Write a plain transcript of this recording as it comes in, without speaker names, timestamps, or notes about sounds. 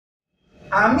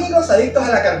Amigos adictos a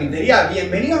la carpintería,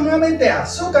 bienvenidos nuevamente a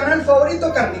su canal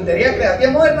favorito Carpintería Creativa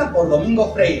Moderna por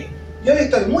Domingo Freire. Y hoy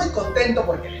estoy muy contento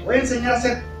porque les voy a enseñar a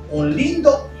hacer un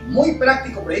lindo y muy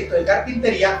práctico proyecto de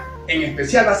carpintería. En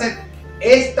especial va a ser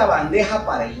esta bandeja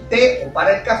para el té o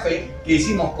para el café que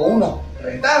hicimos con unos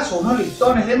retazos, unos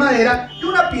listones de madera y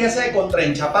una pieza de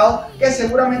contraenchapado que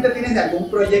seguramente tienes de algún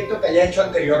proyecto que hayas hecho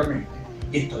anteriormente.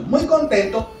 Y estoy muy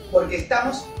contento porque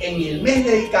estamos en el mes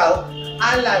dedicado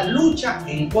a la lucha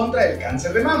en contra del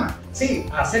cáncer de mama. Sí,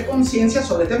 hacer conciencia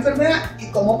sobre esta enfermedad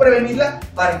y cómo prevenirla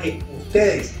para que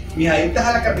ustedes, mis adictas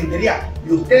a la carpintería,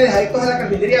 y ustedes, adictos a la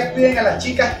carpintería, cuiden a las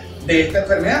chicas de esta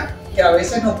enfermedad que a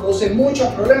veces nos produce muchos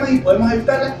problemas y podemos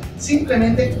evitarla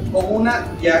simplemente con un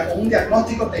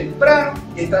diagnóstico temprano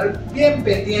y estar bien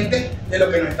pendientes de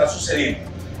lo que nos está sucediendo.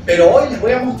 Pero hoy les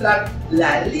voy a mostrar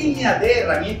la línea de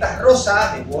herramientas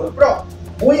rosadas de WORKPRO.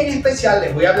 Muy en especial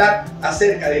les voy a hablar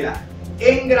acerca de la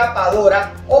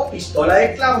engrapadora o pistola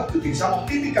de clavos que utilizamos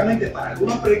típicamente para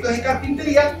algunos proyectos de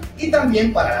carpintería y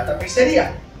también para la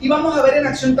tapicería. Y vamos a ver en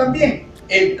acción también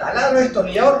el taladro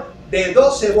destornillador de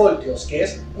 12 voltios, que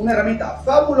es una herramienta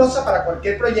fabulosa para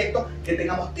cualquier proyecto que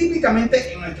tengamos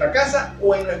típicamente en nuestra casa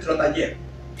o en nuestro taller.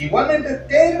 Igualmente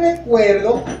te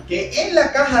recuerdo que en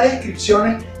la caja de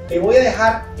descripciones te voy a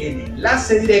dejar el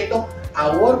enlace directo a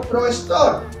WORKPRO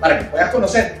Store para que puedas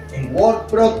conocer en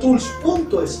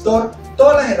workprotools.store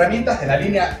todas las herramientas de la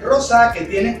línea rosada que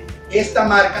tiene esta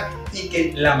marca, y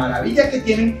que la maravilla que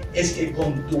tienen es que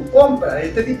con tu compra de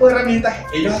este tipo de herramientas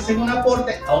ellos hacen un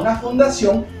aporte a una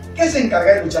fundación que se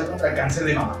encarga de luchar contra el cáncer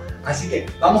de mama. Así que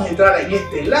vamos a entrar en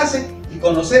este enlace y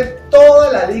conocer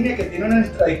toda la línea que tiene a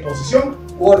nuestra disposición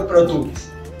WORKPRO Tools.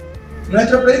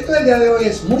 Nuestro proyecto del día de hoy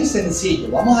es muy sencillo.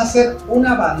 Vamos a hacer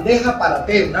una bandeja para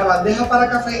té, una bandeja para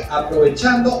café,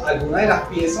 aprovechando algunas de las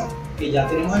piezas que ya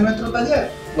tenemos en nuestro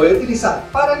taller. Voy a utilizar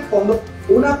para el fondo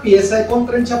una pieza de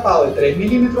contraenchapado de 3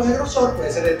 milímetros de grosor,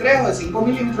 puede ser de 3 o de 5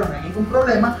 milímetros, no hay ningún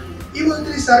problema. Y voy a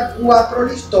utilizar 4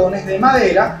 listones de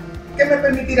madera que me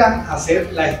permitirán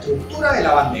hacer la estructura de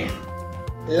la bandeja.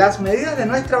 Las medidas de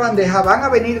nuestra bandeja van a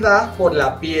venir dadas por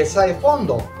la pieza de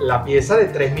fondo, la pieza de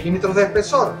 3 milímetros de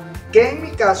espesor, que en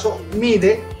mi caso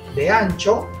mide de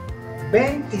ancho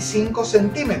 25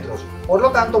 centímetros. Por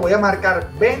lo tanto voy a marcar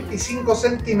 25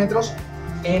 centímetros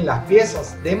en las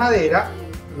piezas de madera,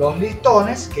 los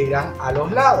listones que irán a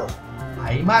los lados.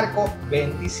 Ahí marco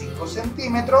 25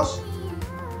 centímetros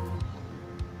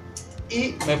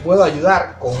y me puedo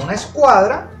ayudar con una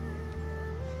escuadra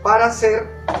para hacer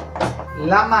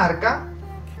la marca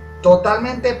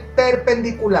totalmente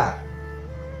perpendicular.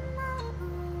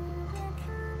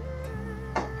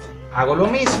 Hago lo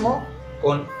mismo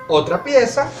con otra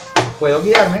pieza, puedo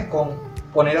guiarme con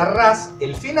poner a ras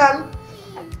el final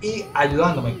y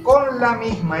ayudándome con la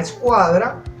misma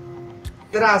escuadra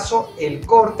trazo el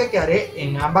corte que haré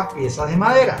en ambas piezas de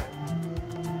madera.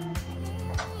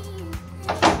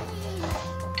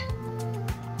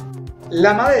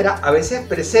 La madera a veces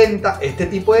presenta este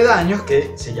tipo de daños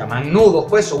que se llaman nudos,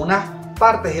 pues son unas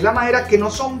partes de la madera que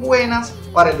no son buenas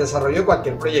para el desarrollo de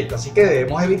cualquier proyecto, así que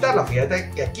debemos evitarla.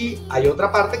 Fíjate que aquí hay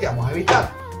otra parte que vamos a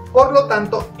evitar. Por lo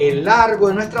tanto, el largo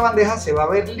de nuestra bandeja se va a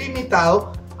ver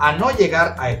limitado a no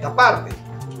llegar a esta parte.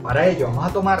 Para ello vamos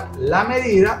a tomar la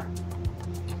medida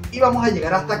y vamos a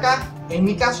llegar hasta acá, en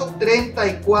mi caso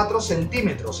 34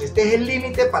 centímetros. Este es el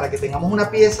límite para que tengamos una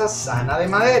pieza sana de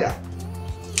madera.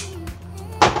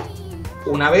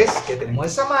 Una vez que tenemos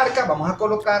esa marca, vamos a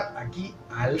colocar aquí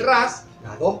al ras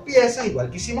las dos piezas,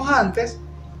 igual que hicimos antes,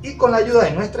 y con la ayuda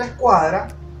de nuestra escuadra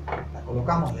la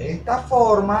colocamos de esta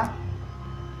forma.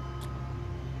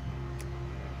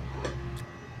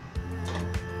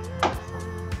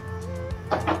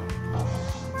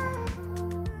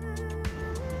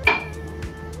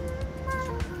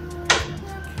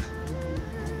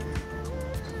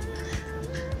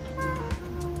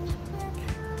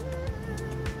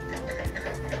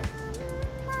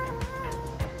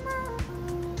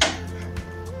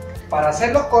 Para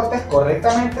hacer los cortes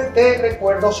correctamente te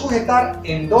recuerdo sujetar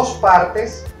en dos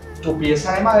partes tu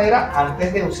pieza de madera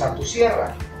antes de usar tu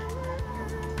sierra.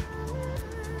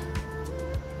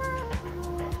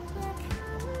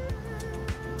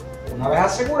 Una vez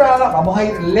asegurada, vamos a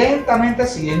ir lentamente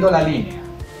siguiendo la línea.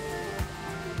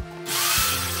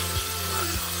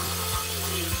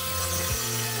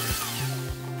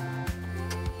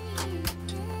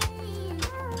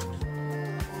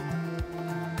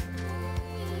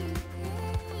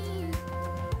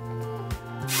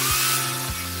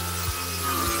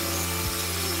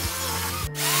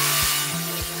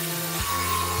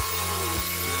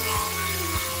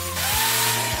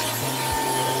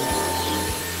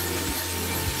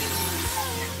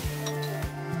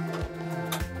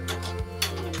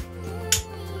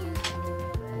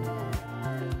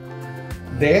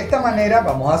 De esta manera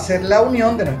vamos a hacer la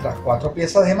unión de nuestras 4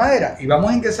 piezas de madera y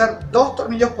vamos a ingresar 2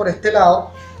 tornillos por este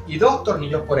lado y 2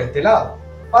 tornillos por este lado.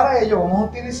 Para ello vamos a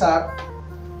utilizar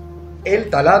el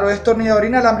taladro destornillador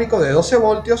inalámbrico de 12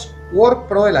 voltios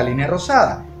WORKPRO de la línea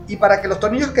rosada. Y para que los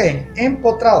tornillos queden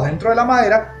empotrados dentro de la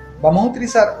madera, vamos a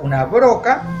utilizar una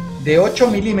broca de 8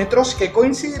 milímetros que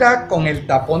coincidirá con el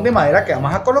tapón de madera que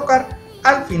vamos a colocar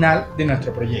al final de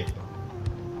nuestro proyecto.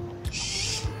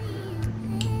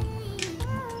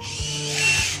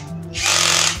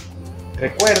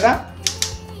 Recuerda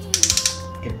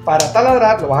que para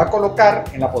taladrar lo vas a colocar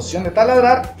en la posición de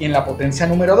taladrar y en la potencia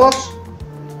número 2.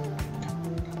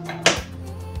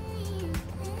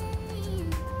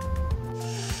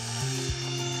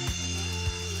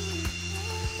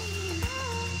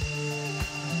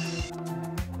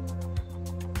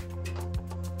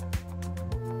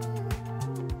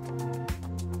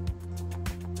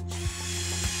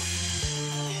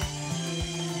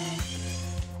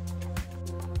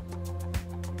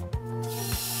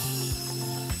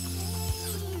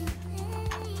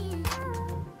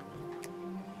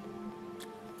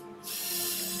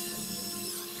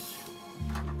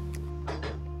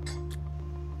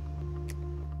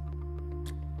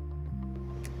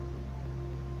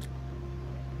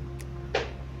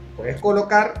 Puedes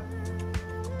colocar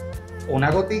una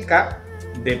gotica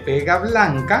de pega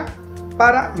blanca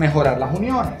para mejorar las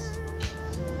uniones.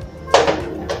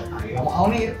 Ahí vamos a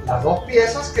unir las 2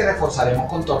 piezas que reforzaremos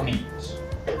con tornillos.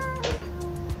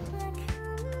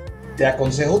 Te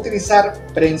aconsejo utilizar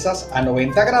prensas a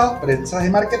 90 grados, prensas de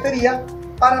marquetería,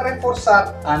 para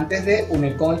reforzar antes de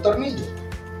unir con el tornillo.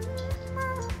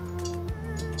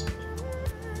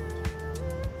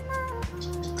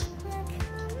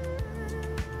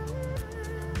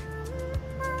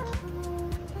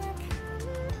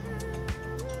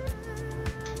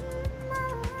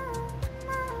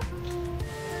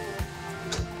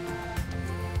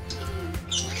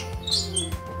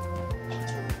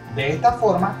 De esta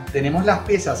forma tenemos las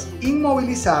piezas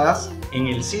inmovilizadas en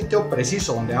el sitio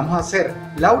preciso donde vamos a hacer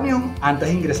la unión antes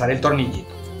de ingresar el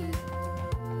tornillito.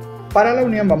 Para la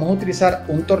unión vamos a utilizar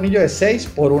un tornillo de 6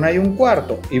 por 1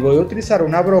 1/4 y voy a utilizar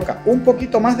una broca un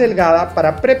poquito más delgada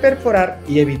para preperforar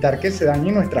y evitar que se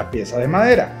dañen nuestras piezas de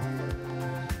madera.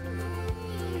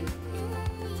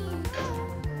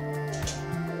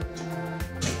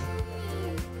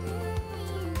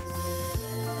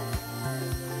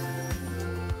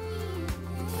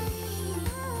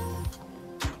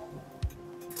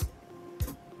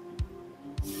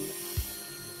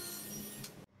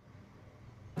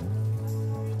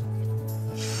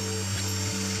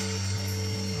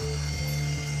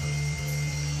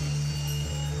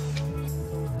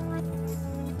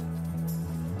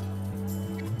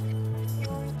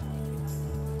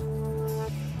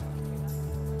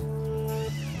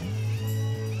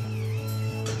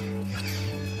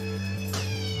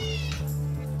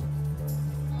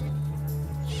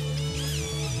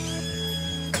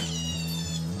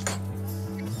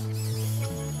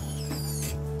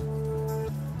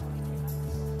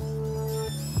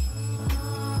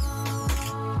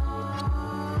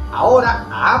 Ahora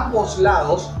a ambos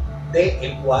lados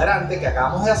del cuadrante que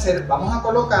acabamos de hacer vamos a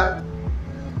colocar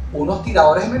unos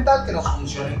tiradores de metal que nos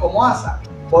funcionen como asa.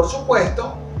 Por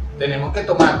supuesto, tenemos que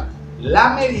tomar la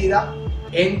medida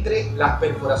entre las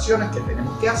perforaciones que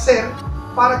tenemos que hacer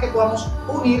para que podamos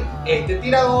unir este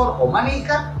tirador o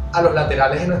manija a los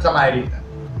laterales de nuestra maderita.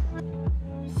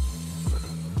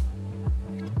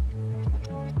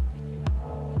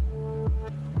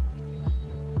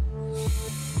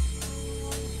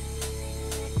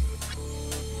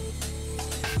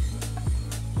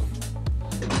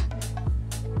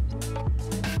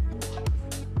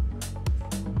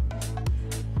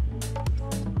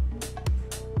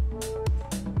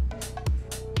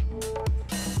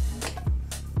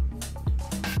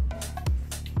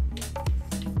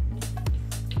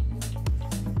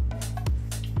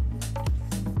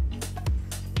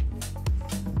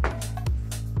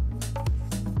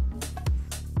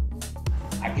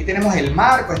 Aquí tenemos el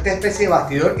marco, esta especie de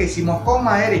bastidor que hicimos con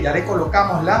madera y ya le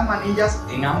colocamos las manillas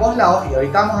en ambos lados y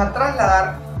ahorita vamos a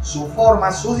trasladar su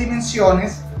forma, sus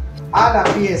dimensiones a la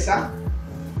pieza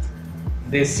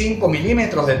de 5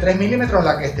 milímetros, de 3 milímetros,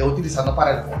 la que esté utilizando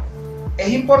para el corte. Es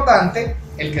importante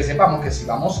el que sepamos que si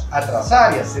vamos a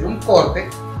trazar y hacer un corte,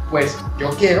 pues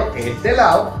yo quiero que este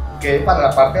lado quede para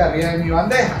la parte de arriba de mi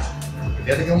bandeja.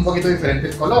 Fíjate que es un poquito diferente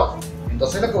el color.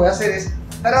 Entonces lo que voy a hacer es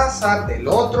trazar del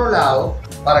otro lado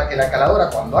para que la caladora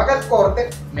cuando haga el corte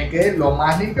me quede lo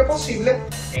más limpio posible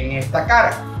en esta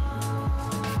cara.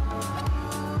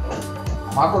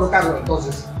 Vamos a colocarlo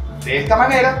entonces de esta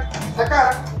manera, en esta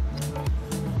cara.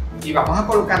 y vamos a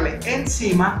colocarle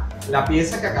encima la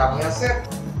pieza que acabamos de hacer,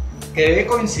 que debe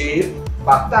coincidir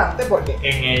bastante porque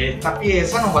en esta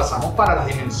pieza nos basamos para las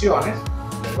dimensiones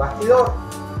del bastidor.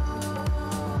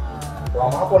 Lo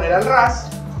vamos a poner al ras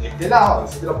de este lado, a ver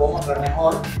si te lo puedo mostrar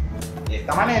mejor de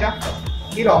esta manera,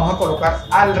 y lo vamos a colocar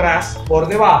al ras por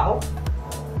debajo.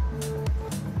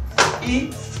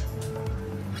 Y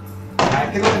una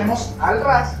vez que lo tenemos al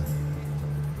ras,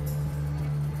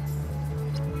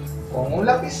 con un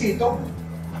lapicito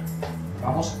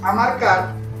vamos a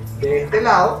marcar de este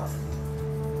lado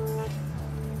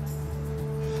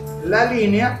la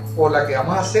línea por la que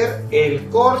vamos a hacer el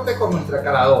corte con nuestra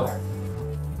caladora.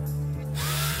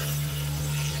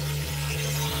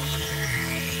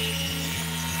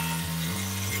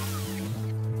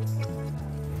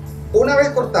 Una vez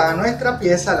cortada nuestra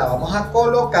pieza, la vamos a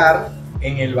colocar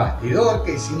en el bastidor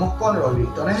que hicimos con los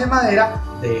listones de madera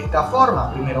de esta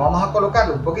forma. Primero vamos a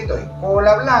colocarle un poquito de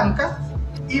cola blanca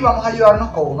y vamos a ayudarnos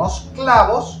con unos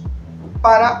clavos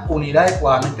para unir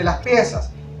adecuadamente las piezas.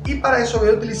 Y para eso voy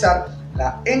a utilizar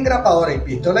la engrapadora y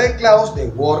pistola de clavos de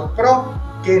WORKPRO,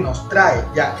 que nos trae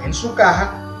ya en su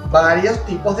caja varios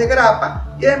tipos de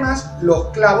grapa y además los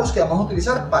clavos que vamos a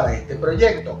utilizar para este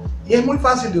proyecto. Y es muy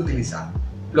fácil de utilizar.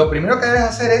 Lo primero que debes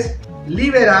hacer es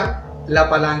liberar la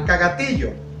palanca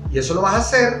gatillo, y eso lo vas a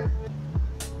hacer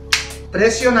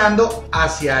presionando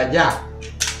hacia allá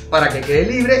para que quede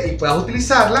libre y puedas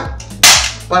utilizarla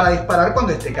para disparar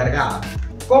cuando esté cargada.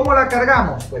 ¿Cómo la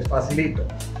cargamos? Pues facilito.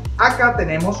 Acá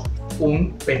tenemos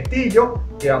un pestillo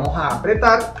que vamos a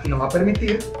apretar y nos va a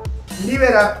permitir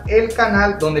liberar el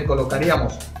canal donde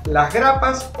colocaríamos las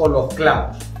grapas o los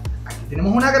clavos. Aquí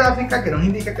tenemos una gráfica que nos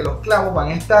indica que los clavos van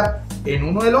a estar en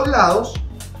uno de los lados.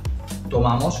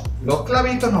 Tomamos los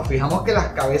clavitos, nos fijamos que las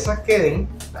cabezas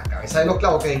de los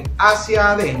clavos queden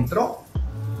hacia adentro,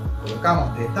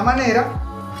 colocamos de esta manera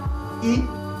y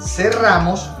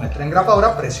cerramos nuestra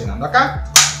engrapadora presionando acá.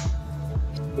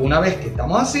 Una vez que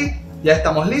estamos así, ya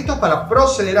estamos listos para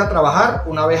proceder a trabajar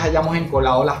una vez hayamos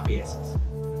encolado las piezas.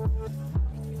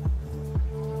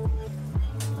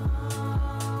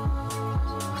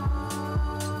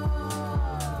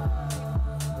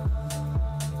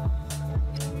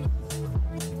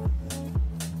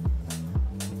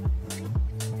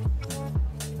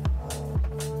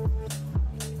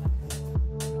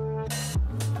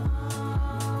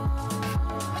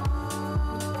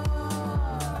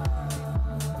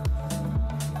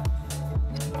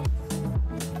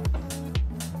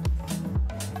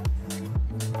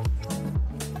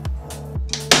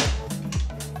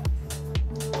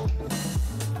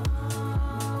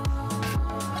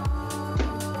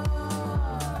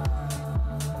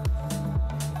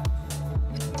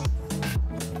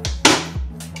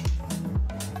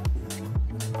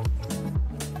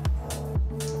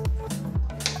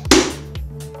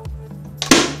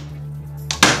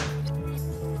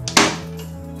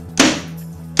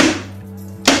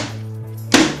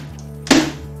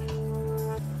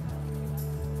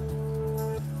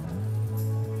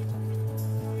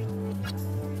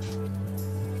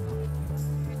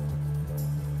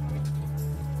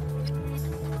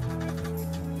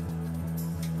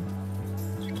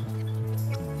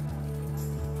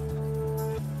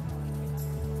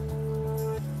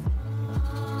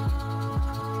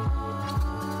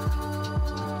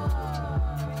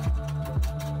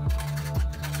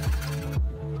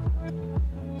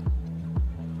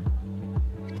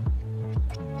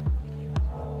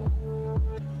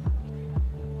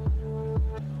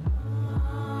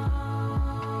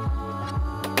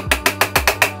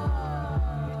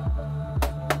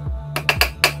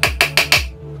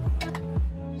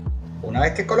 Una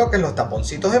vez que coloques los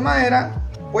taponcitos de madera,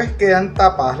 pues quedan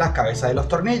tapadas las cabezas de los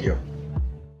tornillos.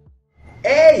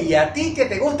 ¡Hey! Y a ti que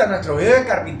te gusta nuestro video de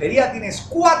carpintería, tienes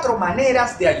 4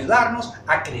 maneras de ayudarnos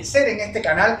a crecer en este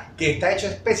canal que está hecho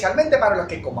especialmente para los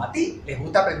que, como a ti, les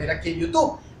gusta aprender aquí en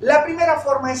YouTube. La primera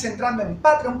forma es entrando en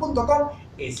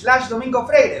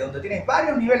patreon.com/domingofreire, donde tienes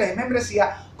varios niveles de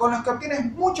membresía con los que obtienes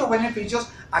muchos beneficios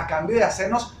a cambio de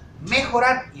hacernos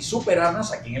mejorar y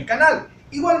superarnos aquí en el canal.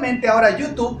 Igualmente ahora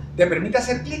YouTube te permite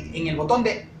hacer clic en el botón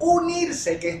de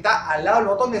unirse que está al lado del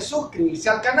botón de suscribirse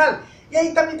al canal, y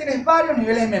ahí también tienes varios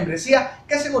niveles de membresía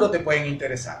que seguro te pueden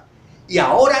interesar. Y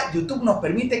ahora YouTube nos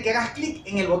permite que hagas clic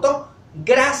en el botón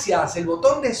gracias, el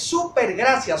botón de super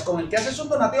gracias, con el que haces un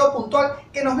donativo puntual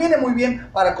que nos viene muy bien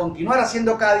para continuar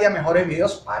haciendo cada día mejores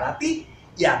videos para ti.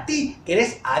 Y a ti que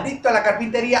eres adicto a la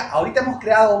carpintería, ahorita hemos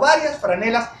creado varias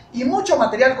franelas y mucho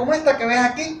material como esta que ves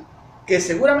aquí, que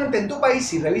seguramente en tu país,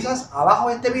 si revisas abajo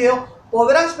de este video,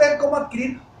 podrás ver cómo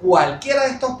adquirir cualquiera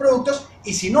de estos productos,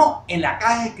 y si no, en la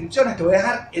caja de descripciones te voy a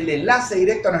dejar el enlace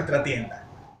directo a nuestra tienda.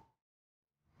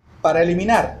 Para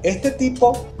eliminar este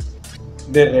tipo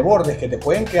de rebordes que te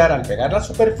pueden quedar al pegar la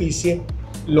superficie,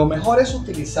 lo mejor es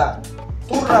utilizar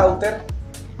tu router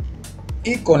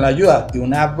y con la ayuda de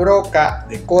una broca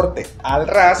de corte al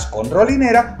ras con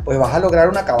rolinera, pues vas a lograr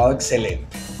un acabado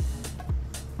excelente.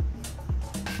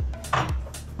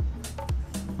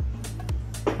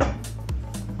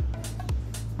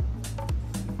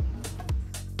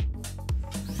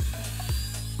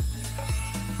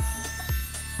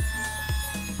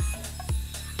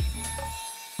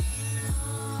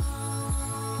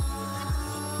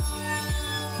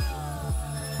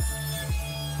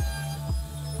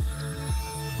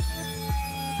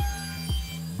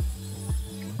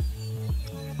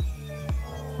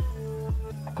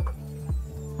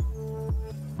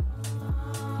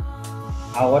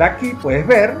 Ahora aquí puedes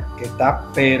ver que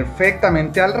está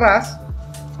perfectamente al ras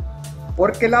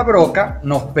porque la broca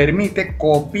nos permite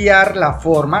copiar la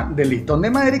forma del listón de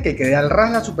madera y que quede al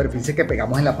ras la superficie que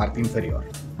pegamos en la parte inferior.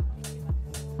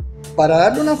 Para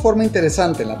darle una forma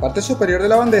interesante en la parte superior de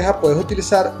la bandeja puedes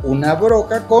utilizar una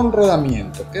broca con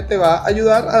rodamiento que te va a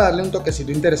ayudar a darle un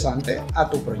toquecito interesante a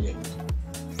tu proyecto.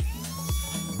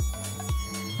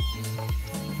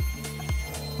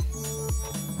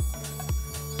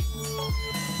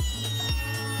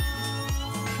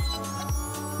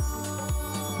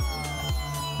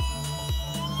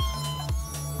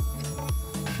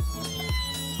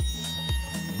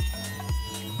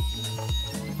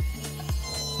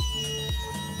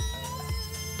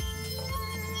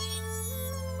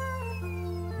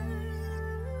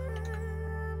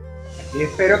 Y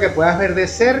espero que puedas ver de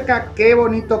cerca qué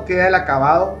bonito queda el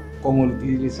acabado con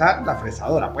utilizar la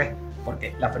fresadora, pues,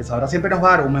 porque la fresadora siempre nos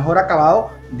va a dar un mejor acabado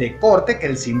de corte que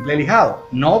el simple lijado.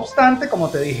 No obstante, como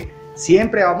te dije,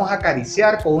 siempre vamos a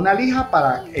acariciar con una lija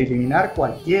para eliminar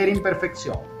cualquier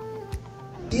imperfección.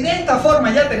 Y de esta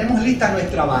forma ya tenemos lista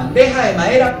nuestra bandeja de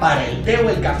madera para el té o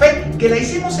el café, que la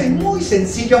hicimos en muy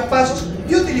sencillos pasos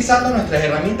y utilizando nuestras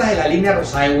herramientas de la línea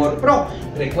rosada de WORKPRO.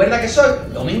 Recuerda que soy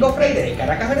Domingo Freire de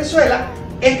Caracas, Venezuela.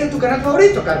 Este es tu canal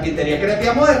favorito, Carpintería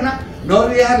Creativa Moderna. No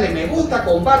olvides darle me gusta,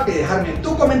 comparte y dejarme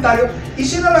tu comentario. Y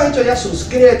si no lo has hecho ya,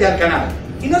 suscríbete al canal.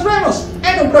 Y nos vemos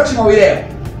en un próximo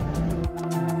video.